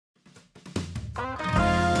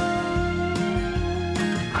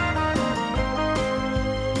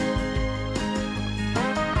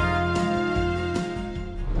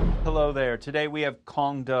Hello there. Today we have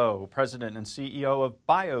Cuong Do, President and CEO of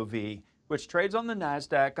BioVie, which trades on the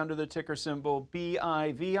Nasdaq under the ticker symbol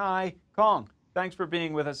BIVI. Cuong, thanks for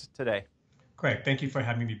being with us today. Great. Thank you for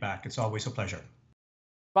having me back. It's always a pleasure.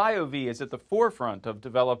 BioVie is at the forefront of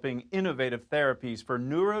developing innovative therapies for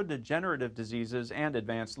neurodegenerative diseases and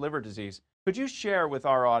advanced liver disease. Could you share with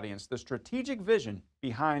our audience the strategic vision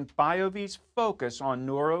behind BioVie's focus on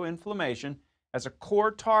neuroinflammation as a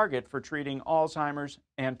core target for treating Alzheimer's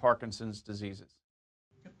and Parkinson's diseases?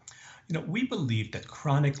 We believe that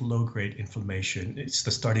chronic low-grade inflammation is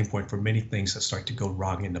the starting point for many things that start to go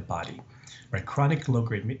wrong in the body. Right? Chronic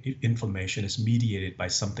low-grade inflammation is mediated by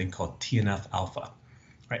something called TNF-alpha,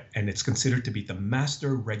 right? And it's considered to be the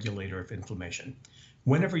master regulator of inflammation.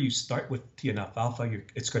 Whenever you start with TNF-alpha,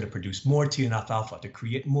 it's going to produce more TNF-alpha to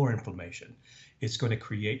create more inflammation. It's going to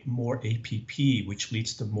create more APP, which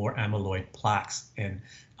leads to more amyloid plaques, and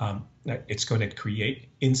it's going to create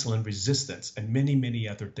insulin resistance and many, many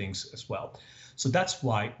other things as well. So that's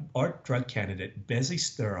why our drug candidate,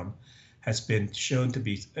 bezisterim, has been shown to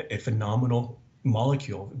be a phenomenal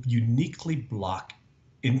molecule, uniquely block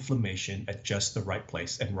inflammation at just the right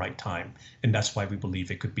place and right time. And that's why we believe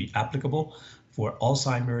it could be applicable for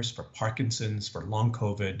Alzheimer's, for Parkinson's, for long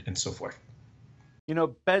COVID, and so forth. You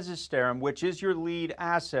know, bezisterim, which is your lead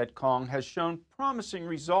asset, Cuong, has shown promising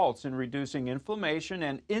results in reducing inflammation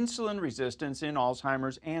and insulin resistance in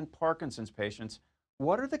Alzheimer's and Parkinson's patients.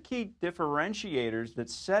 What are the key differentiators that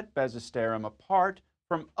set bezisterim apart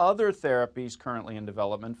from other therapies currently in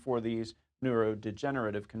development for these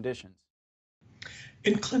neurodegenerative conditions?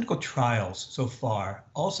 In clinical trials so far,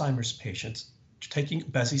 Alzheimer's patients taking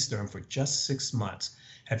bezisterim for just 6 months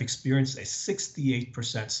have experienced a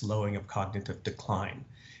 68% slowing of cognitive decline.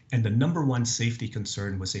 And the number one safety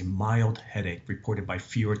concern was a mild headache reported by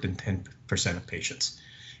fewer than 10% of patients.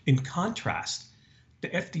 In contrast, the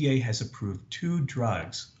FDA has approved 2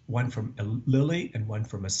 drugs, one from Lilly and one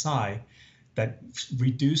from Eisai, that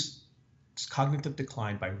reduced cognitive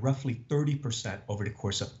decline by roughly 30% over the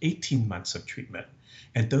course of 18 months of treatment.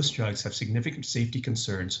 And those drugs have significant safety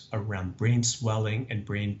concerns around brain swelling and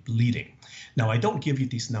brain bleeding. Now, I don't give you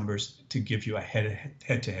these numbers to give you a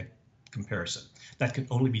head-to-head comparison. That can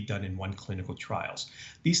only be done in one clinical trials.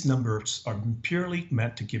 These numbers are purely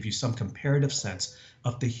meant to give you some comparative sense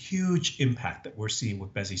of the huge impact that we're seeing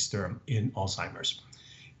with bezisterim in Alzheimer's.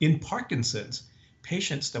 In Parkinson's,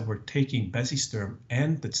 patients that were taking bezisterim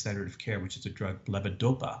and the standard of care, which is the drug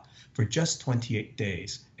levodopa, for just 28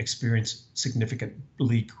 days experienced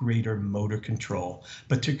significantly greater motor control,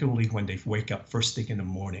 particularly when they wake up first thing in the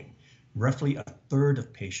morning. Roughly a third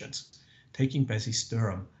of patients taking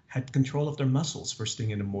bezisterim had control of their muscles first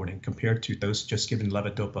thing in the morning, compared to those just given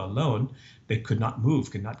levodopa alone. They could not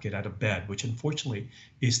move, could not get out of bed, which unfortunately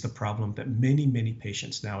is the problem that many, many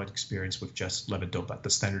patients now experience with just levodopa,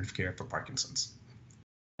 the standard of care for Parkinson's.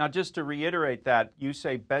 Now, just to reiterate that, you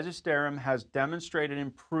say bezisterim has demonstrated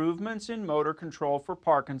improvements in motor control for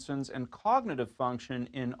Parkinson's and cognitive function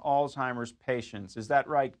in Alzheimer's patients. Is that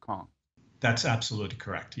right, Cuong? That's absolutely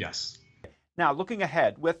correct, yes. Now, looking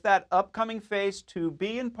ahead, with that upcoming Phase 2b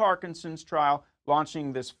in Parkinson's trial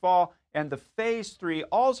launching this fall and the Phase 3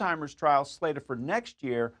 Alzheimer's trial slated for next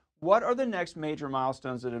year, what are the next major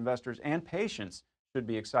milestones that investors and patients should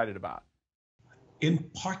be excited about?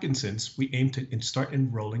 In Parkinson's, we aim to start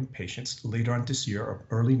enrolling patients later on this year or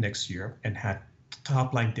early next year and have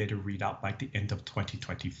top-line data readout by the end of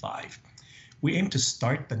 2025. We aim to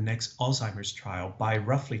start the next Alzheimer's trial by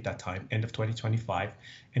roughly that time, end of 2025,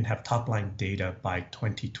 and have top-line data by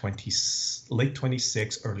 2020, late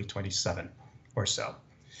 26, early 27 or so.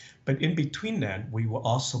 But in between then, we will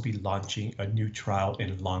also be launching a new trial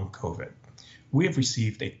in long COVID. We have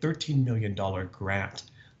received a $13 million grant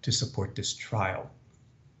to support this trial.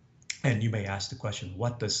 And you may ask the question,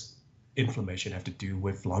 what does inflammation have to do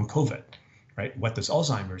with long COVID, right? What does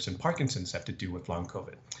Alzheimer's and Parkinson's have to do with long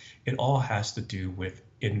COVID? It all has to do with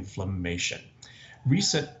inflammation.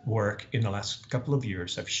 Recent work in the last couple of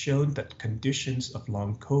years have shown that conditions of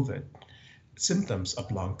long COVID, symptoms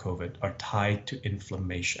of long COVID, are tied to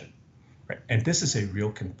inflammation. Right? And this is a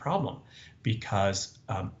real problem because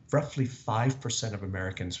roughly 5% of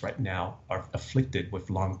Americans right now are afflicted with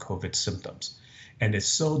long COVID symptoms. And it's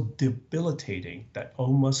so debilitating that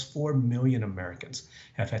almost 4 million Americans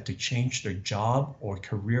have had to change their job or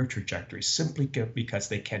career trajectory simply because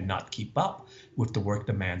they cannot keep up with the work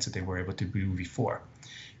demands that they were able to do before.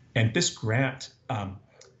 And this grant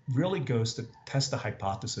really goes to test the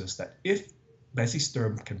hypothesis that if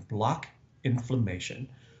bezisterim can block inflammation,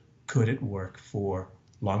 could it work for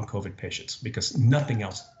long COVID patients? Because nothing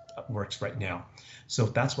else works right now. So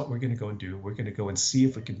that's what we're going to go and do. We're going to go and see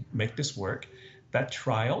if we can make this work. That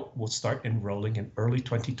trial will start enrolling in early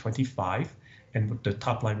 2025, and the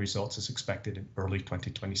top line results is expected in early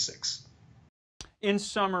 2026. In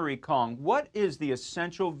summary, Kong, what is the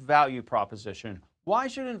essential value proposition? Why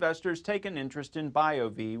should investors take an interest in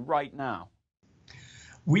BioVie right now?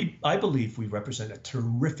 I believe we represent a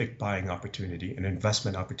terrific buying opportunity, an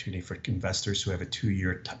investment opportunity for investors who have a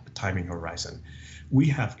 2-year timing horizon. We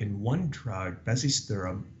have in one drug,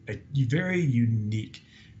 bezisterim, a very unique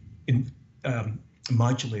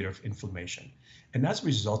modulator of inflammation. And as a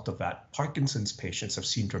result of that, Parkinson's patients have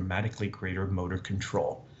seen dramatically greater motor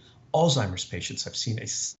control. Alzheimer's patients have seen a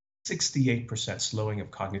 68% slowing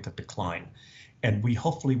of cognitive decline. And we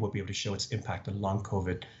hopefully will be able to show its impact on long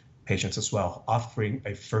COVID patients as well, offering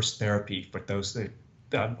a first therapy for those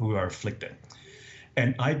who are afflicted.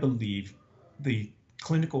 And I believe the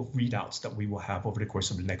clinical readouts that we will have over the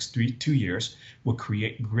course of the next 2 years will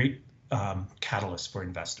create great catalysts for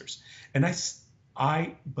investors. And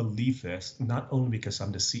I believe this not only because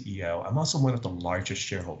I'm the CEO, I'm also one of the largest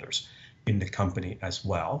shareholders in the company as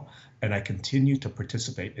well. And I continue to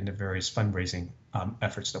participate in the various fundraising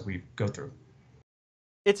efforts that we go through.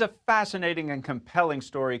 It's a fascinating and compelling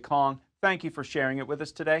story, Kong. Thank you for sharing it with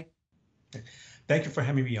us today. Thank you for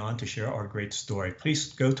having me on to share our great story.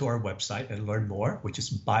 Please go to our website and learn more, which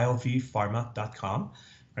is biovipharma.com,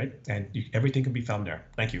 right? And everything can be found there.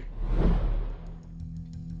 Thank you.